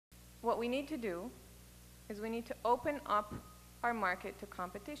what we need to do is we need to open up our market to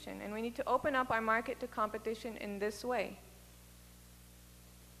competition. And we need to open up our market to competition in this way.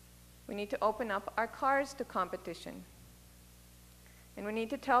 We need to open up our cars to competition. And we need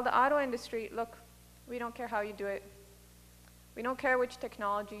to tell the auto industry, look, we don't care how you do it. We don't care which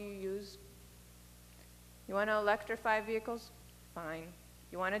technology you use. You want to electrify vehicles? Fine.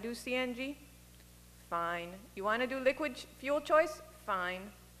 You want to do CNG? Fine. You want to do liquid fuel choice? Fine.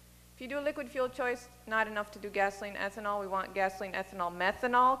 If you do liquid fuel choice, not enough to do gasoline, ethanol. We want gasoline, ethanol,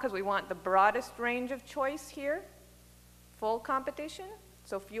 methanol, because we want the broadest range of choice here. Full competition.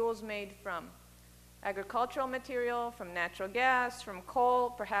 So fuels made from agricultural material, from natural gas, from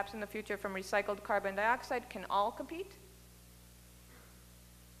coal, perhaps in the future from recycled carbon dioxide, can all compete.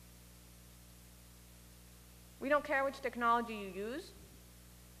 We don't care which technology you use,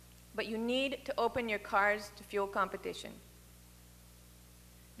 but you need to open your cars to fuel competition.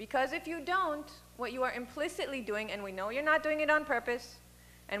 Because if you don't, what you are implicitly doing, and we know you're not doing it on purpose,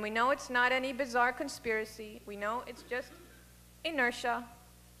 and we know it's not any bizarre conspiracy, we know it's just inertia,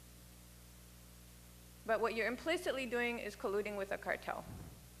 but what you're implicitly doing is colluding with a cartel.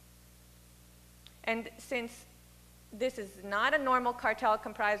 And since this is not a normal cartel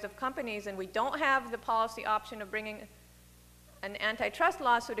comprised of companies, and we don't have the policy option of bringing an antitrust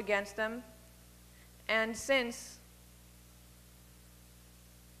lawsuit against them, and since,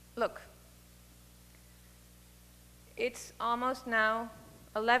 look, it's almost now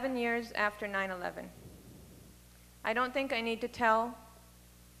 11 years after 9/11. I don't think I need to tell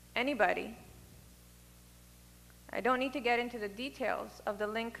anybody, I don't need to get into the details of the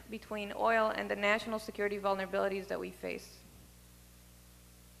link between oil and the national security vulnerabilities that we face.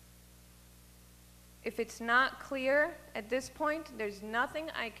 If it's not clear at this point, there's nothing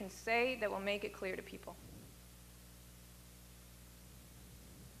I can say that will make it clear to people.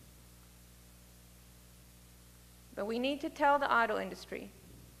 But we need to tell the auto industry,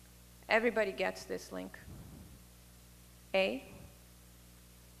 everybody gets this link. A,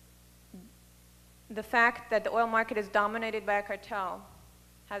 the fact that the oil market is dominated by a cartel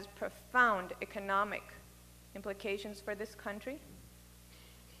has profound economic implications for this country.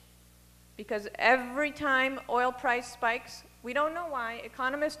 Because every time oil price spikes, we don't know why,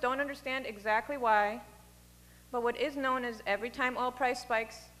 economists don't understand exactly why, but what is known as every time oil price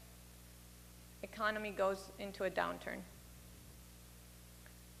spikes, economy goes into a downturn.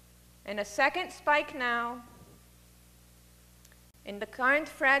 And a second spike now, in the current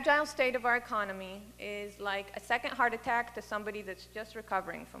fragile state of our economy, is like a second heart attack to somebody that's just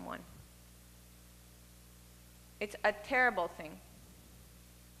recovering from one. It's a terrible thing.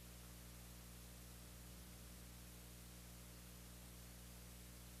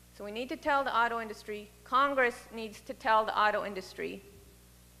 So we need to tell the auto industry, Congress needs to tell the auto industry,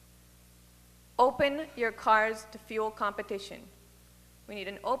 open your cars to fuel competition. We need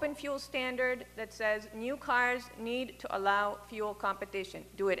an open fuel standard that says new cars need to allow fuel competition.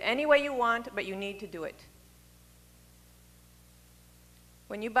 Do it any way you want, but you need to do it.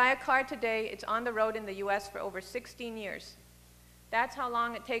 When you buy a car today, it's on the road in the US for over 16 years. That's how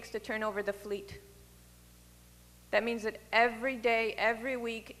long it takes to turn over the fleet. That means that every day, every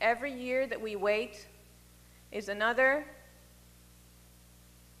week, every year that we wait is another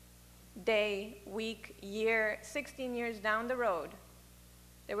day, week, year, 16 years down the road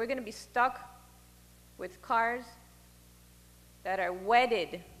that we're going to be stuck with cars that are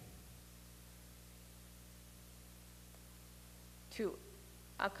wedded to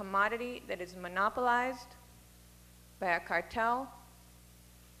a commodity that is monopolized by a cartel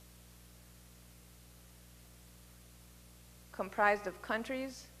comprised of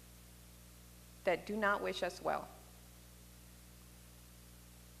countries that do not wish us well.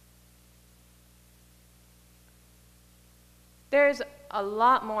 There's a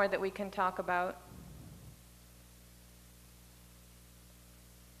lot more that we can talk about,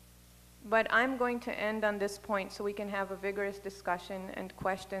 but I'm going to end on this point so we can have a vigorous discussion and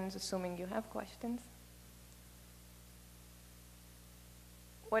questions, assuming you have questions.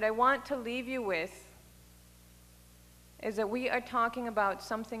 What I want to leave you with is that we are talking about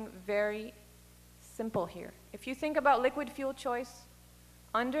something very simple here. If you think about liquid fuel choice,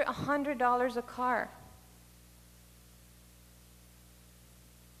 under $100 a car.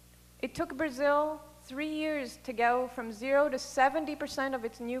 It took Brazil 3 years to go from 0 to 70% of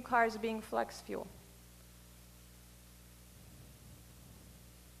its new cars being flex fuel.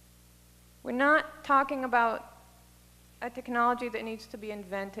 We're not talking about a technology that needs to be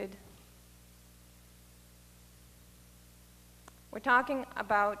invented. We're talking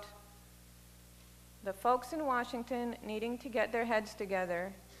about the folks in Washington needing to get their heads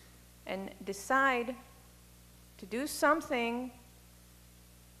together and decide to do something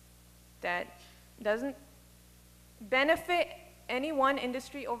that doesn't benefit any one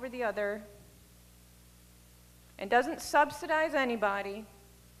industry over the other and doesn't subsidize anybody,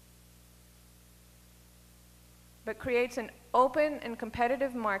 but creates an open and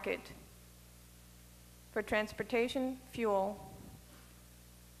competitive market for transportation fuel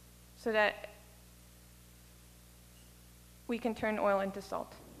so that we can turn oil into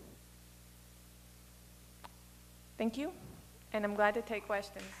salt. Thank you, and I'm glad to take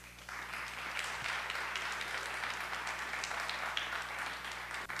questions.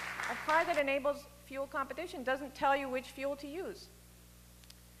 A car that enables fuel competition doesn't tell you which fuel to use.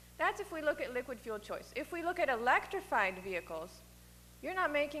 That's if we look at liquid fuel choice. If we look at electrified vehicles, you're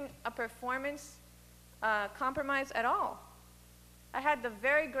not making a performance compromise at all. I had the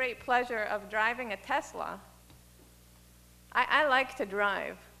very great pleasure of driving a Tesla. I like to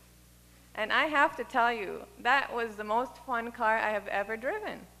drive. And I have to tell you, that was the most fun car I have ever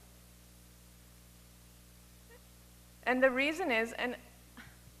driven. And the reason is, and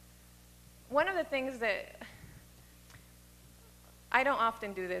one of the things that, I don't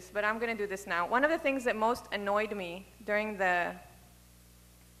often do this, but I'm going to do this now. One of the things that most annoyed me during this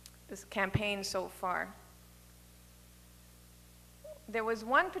campaign so far, there was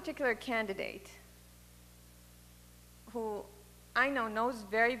one particular candidate who I know knows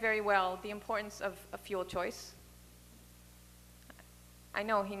very, very well the importance of a fuel choice. I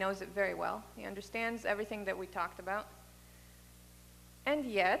know he knows it very well. He understands everything that we talked about. And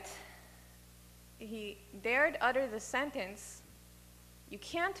yet, he dared utter the sentence, "You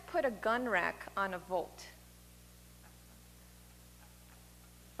can't put a gun rack on a Volt."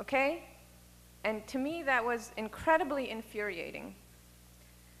 Okay? And to me, that was incredibly infuriating.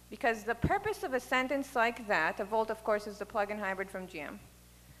 Because the purpose of a sentence like that, a Volt, of course, is the plug-in hybrid from GM.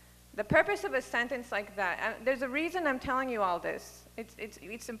 The purpose of a sentence like that, there's a reason I'm telling you all this.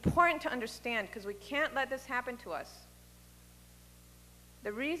 It's important to understand, because we can't let this happen to us.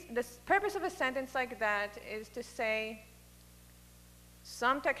 The purpose of a sentence like that is to say,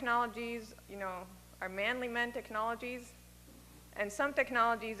 some technologies, are manly men technologies, and some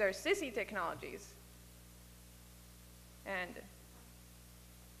technologies are sissy technologies. And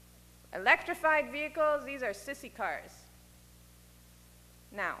electrified vehicles, these are sissy cars.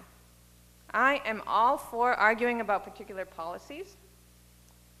 Now, I am all for arguing about particular policies,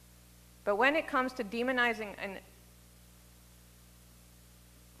 but when it comes to demonizing and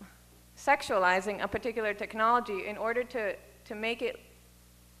sexualizing a particular technology in order to make it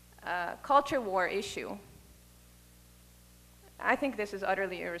a culture war issue, I think this is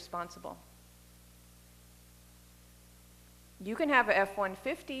utterly irresponsible. You can have a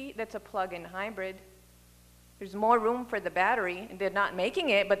F-150 that's a plug-in hybrid. There's more room for the battery. They're not making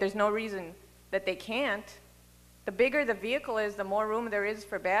it, but there's no reason that they can't. The bigger the vehicle is, the more room there is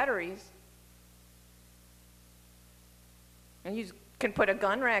for batteries. And you can put a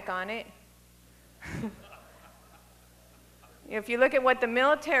gun rack on it. If you look at what the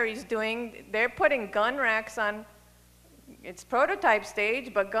military's doing, they're putting gun racks on, it's prototype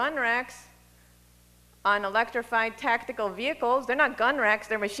stage, but gun racks on electrified tactical vehicles. They're not gun racks,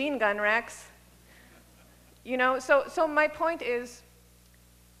 they're machine gun racks. So my point is,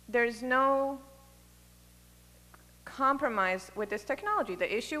 there's no compromise with this technology.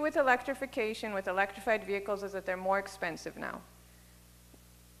 The issue with electrification, with electrified vehicles, is that they're more expensive now.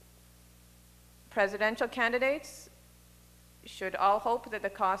 Presidential candidates should all hope that the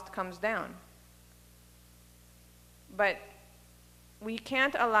cost comes down. But we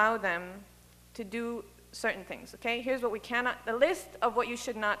can't allow them to do certain things, okay? Here's what we cannot, the list of what you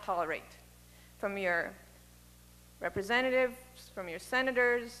should not tolerate from your representatives, from your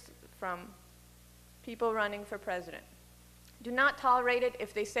senators, from people running for president. Do not tolerate it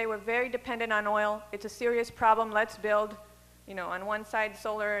if they say we're very dependent on oil, it's a serious problem, let's build, on one side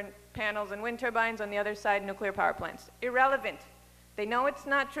solar panels and wind turbines, on the other side nuclear power plants. Irrelevant. They know it's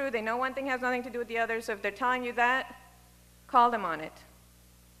not true, they know one thing has nothing to do with the other, so if they're telling you that, call them on it.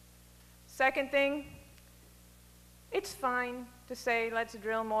 Second thing, it's fine to say let's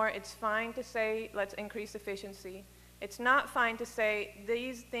drill more, it's fine to say let's increase efficiency. It's not fine to say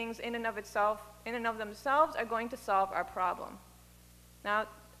these things in and of themselves are going to solve our problem. Now,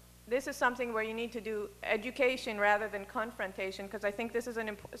 this is something where you need to do education rather than confrontation, because I think this is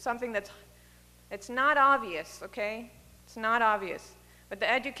something it's not obvious, okay? It's not obvious. But the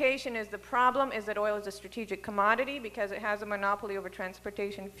education is the problem is that oil is a strategic commodity because it has a monopoly over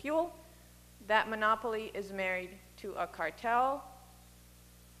transportation fuel. That monopoly is married to a cartel.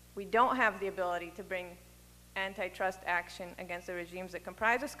 We don't have the ability to bring antitrust action against the regimes that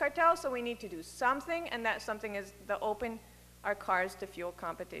comprise this cartel, so we need to do something, and that something is to open our cars to fuel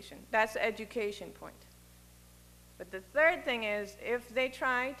competition. That's the education point. But the third thing is, if they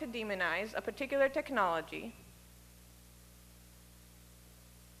try to demonize a particular technology,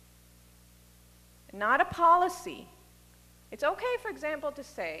 not a policy, it's okay, for example, to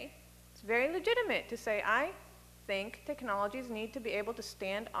say, it's very legitimate to say, I think technologies need to be able to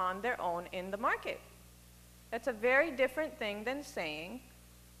stand on their own in the market. That's a very different thing than saying,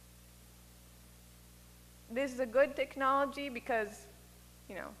 this is a good technology because,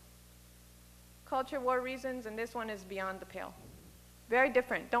 you know, culture war reasons, and this one is beyond the pale. Very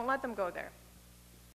different. Don't let them go there.